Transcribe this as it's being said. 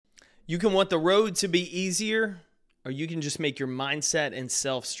You can want the road to be easier, or you can just make your mindset and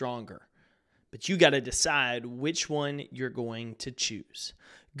self stronger. But you got to decide which one you're going to choose.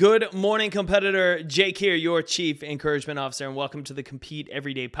 Good morning, competitor. Jake here, your Chief Encouragement Officer, and welcome to the Compete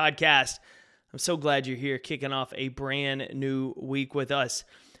Everyday podcast. I'm so glad you're here, kicking off a brand new week with us.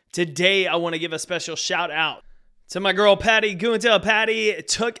 Today, I want to give a special shout out to my girl, Patty Guntel. Patty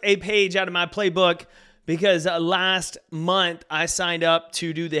took a page out of my playbook because last month I signed up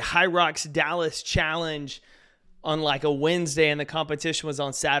to do the High Rocks Dallas Challenge on like a Wednesday, and the competition was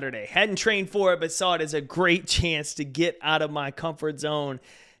on Saturday. Hadn't trained for it, but saw it as a great chance to get out of my comfort zone.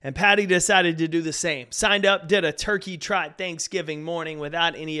 And Patty decided to do the same. Signed up, did a turkey trot Thanksgiving morning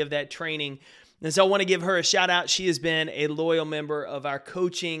without any of that training. And so I want to give her a shout out. She has been a loyal member of our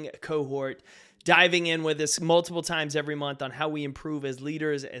coaching cohort, diving in with us multiple times every month on how we improve as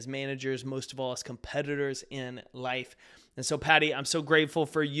leaders, as managers, most of all as competitors in life. And so, Patty, I'm so grateful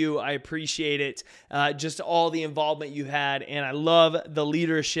for you. I appreciate it, just all the involvement you had. And I love the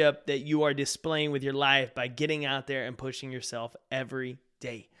leadership that you are displaying with your life by getting out there and pushing yourself every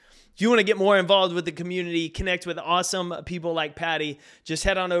day. If you want to get more involved with the community, connect with awesome people like Patty, just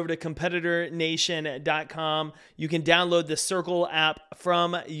head on over to competitornation.com. You can download the Circle app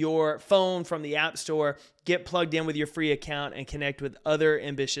from your phone, from the App Store, get plugged in with your free account, and connect with other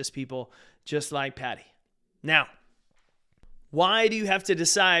ambitious people just like Patty. Now, why do you have to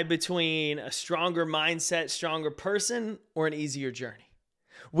decide between a stronger mindset, stronger person, or an easier journey?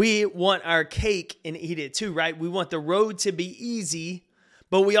 We want our cake and eat it too, right? We want the road to be easy,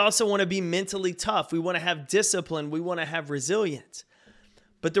 but we also want to be mentally tough. We want to have discipline. We want to have resilience.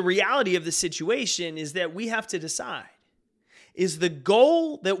 But the reality of the situation is that we have to decide, is the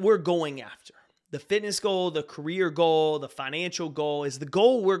goal that we're going after, the fitness goal, the career goal, the financial goal, is the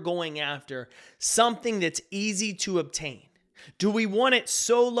goal we're going after something that's easy to obtain? Do we want it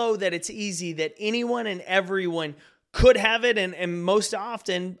so low that it's easy that anyone and everyone could have it, and most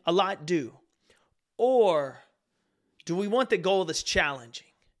often a lot do? Or do we want the goal that's challenging?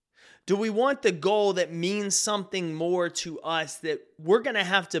 Do we want the goal that means something more to us, that we're going to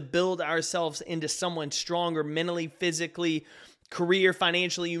have to build ourselves into someone stronger mentally, physically, career,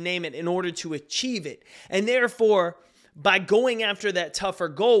 financially, you name it, in order to achieve it? And therefore, by going after that tougher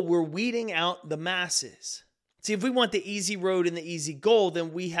goal, we're weeding out the masses. See, if we want the easy road and the easy goal,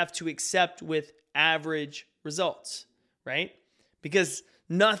 then we have to accept with average results, right? Because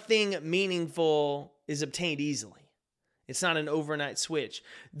nothing meaningful is obtained easily. It's not an overnight switch.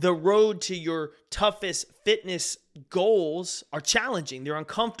 The road to your toughest fitness goals are challenging. They're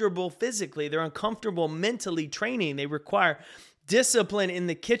uncomfortable physically. They're uncomfortable mentally training. They require discipline in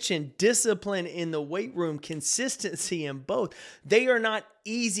the kitchen, discipline in the weight room, consistency in both. They are not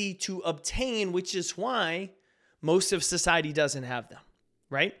easy to obtain, which is why most of society doesn't have them,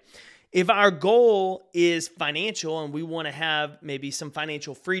 right? If our goal is financial and we want to have maybe some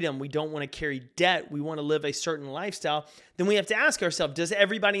financial freedom, we don't want to carry debt, we want to live a certain lifestyle, then we have to ask ourselves, does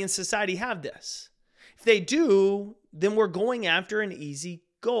everybody in society have this? If they do, then we're going after an easy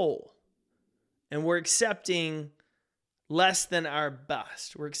goal and we're accepting less than our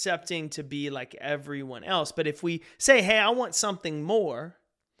best. We're accepting to be like everyone else. But if we say, hey, I want something more,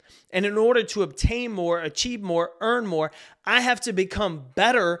 and in order to obtain more, achieve more, earn more, I have to become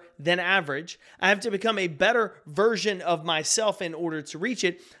better than average. I have to become a better version of myself in order to reach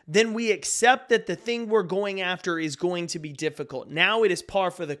it. Then we accept that the thing we're going after is going to be difficult. Now it is par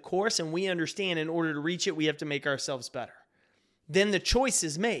for the course, and we understand in order to reach it, we have to make ourselves better. Then the choice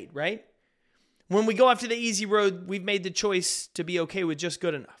is made, right? When we go after the easy road, we've made the choice to be okay with just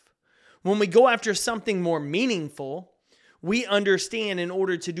good enough. When we go after something more meaningful, we understand in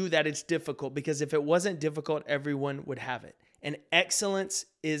order to do that, it's difficult, because if it wasn't difficult, everyone would have it. And excellence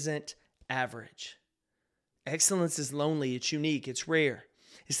isn't average. Excellence is lonely. It's unique. It's rare.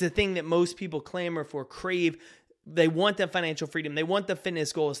 It's the thing that most people clamor for, crave. They want the financial freedom. They want the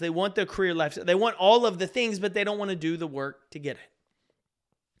fitness goals. They want the career life. They want all of the things, but they don't want to do the work to get it.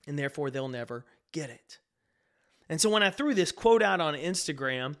 And therefore, they'll never get it. And so when I threw this quote out on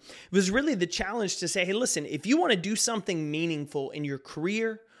Instagram, it was really the challenge to say, hey, listen, if you want to do something meaningful in your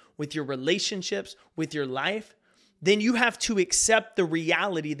career, with your relationships, with your life, then you have to accept the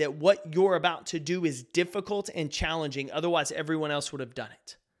reality that what you're about to do is difficult and challenging. Otherwise, everyone else would have done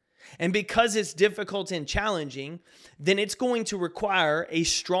it. And because it's difficult and challenging, then it's going to require a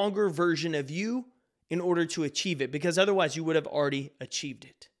stronger version of you in order to achieve it, because otherwise you would have already achieved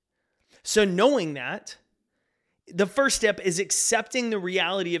it. So knowing that, the first step is accepting the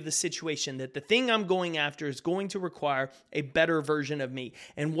reality of the situation, that the thing I'm going after is going to require a better version of me.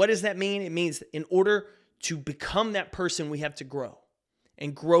 And what does that mean? It means in order to become that person, we have to grow.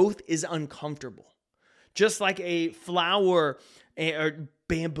 and growth is uncomfortable. Just like a flower or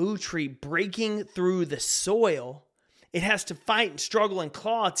bamboo tree breaking through the soil, it has to fight and struggle and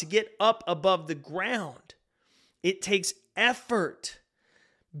claw to get up above the ground. It takes effort.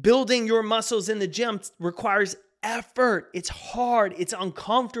 Building your muscles in the gym requires effort. It's hard. It's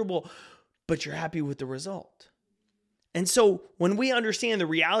uncomfortable, but you're happy with the result. And so when we understand the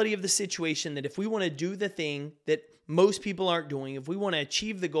reality of the situation, that if we want to do the thing that most people aren't doing, if we want to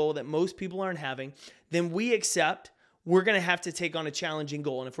achieve the goal that most people aren't having, then we accept we're going to have to take on a challenging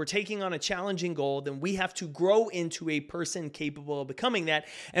goal. And if we're taking on a challenging goal, then we have to grow into a person capable of becoming that.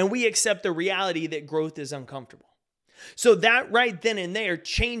 And we accept the reality that growth is uncomfortable. So that right then and there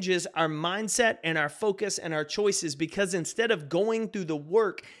changes our mindset and our focus and our choices, because instead of going through the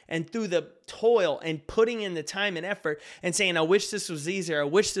work and through the toil and putting in the time and effort and saying, I wish this was easier, I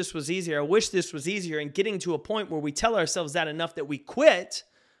wish this was easier, I wish this was easier, and getting to a point where we tell ourselves that enough that we quit,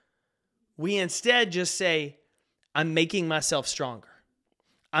 we instead just say, I'm making myself stronger.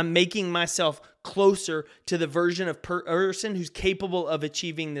 I'm making myself closer to the version of person who's capable of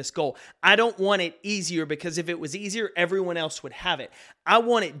achieving this goal. I don't want it easier because if it was easier, everyone else would have it. I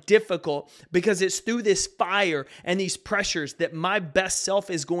want it difficult because it's through this fire and these pressures that my best self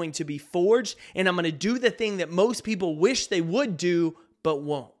is going to be forged, and I'm going to do the thing that most people wish they would do but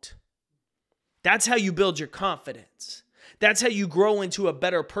won't. That's how you build your confidence. That's how you grow into a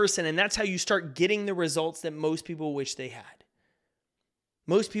better person, and that's how you start getting the results that most people wish they had.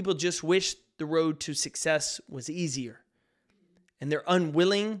 Most people just wish the road to success was easier, and they're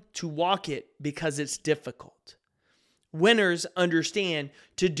unwilling to walk it because it's difficult. Winners understand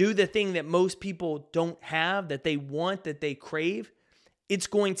to do the thing that most people don't have, that they want, that they crave, it's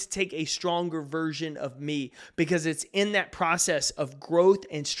going to take a stronger version of me, because it's in that process of growth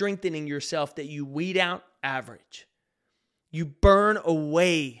and strengthening yourself that you weed out average. You burn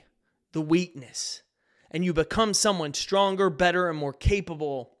away the weakness, and you become someone stronger, better, and more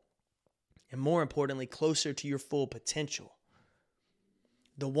capable, and more importantly, closer to your full potential.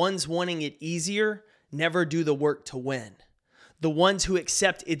 The ones wanting it easier never do the work to win. The ones who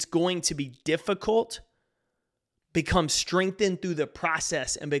accept it's going to be difficult become strengthened through the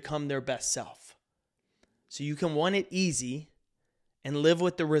process and become their best self. So you can want it easy and live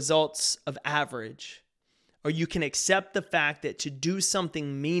with the results of average, or you can accept the fact that to do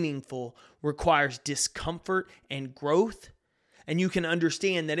something meaningful requires discomfort and growth. And you can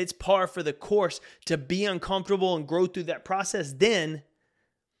understand that it's par for the course to be uncomfortable and grow through that process. Then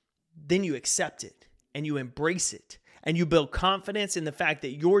you accept it and you embrace it. And you build confidence in the fact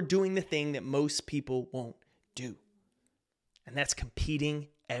that you're doing the thing that most people won't do. And that's competing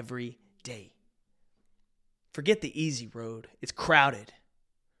every day. Forget the easy road. It's crowded.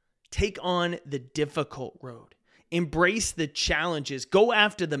 Take on the difficult road. Embrace the challenges. Go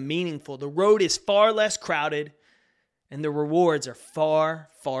after the meaningful. The road is far less crowded, and the rewards are far,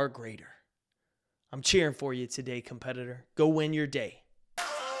 far greater. I'm cheering for you today, competitor. Go win your day.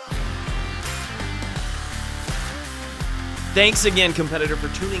 Thanks again, competitor, for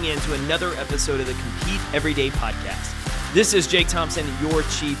tuning in to another episode of the Compete Everyday podcast. This is Jake Thompson, your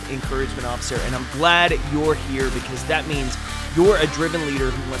Chief Encouragement Officer, and I'm glad you're here because that means you're a driven leader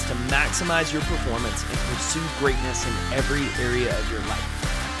who wants to maximize your performance and pursue greatness in every area of your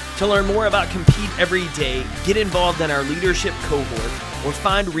life. To learn more about Compete Every Day, get involved in our leadership cohort, or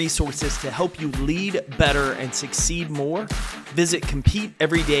find resources to help you lead better and succeed more, visit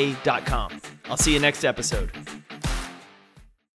CompeteEveryday.com. I'll see you next episode.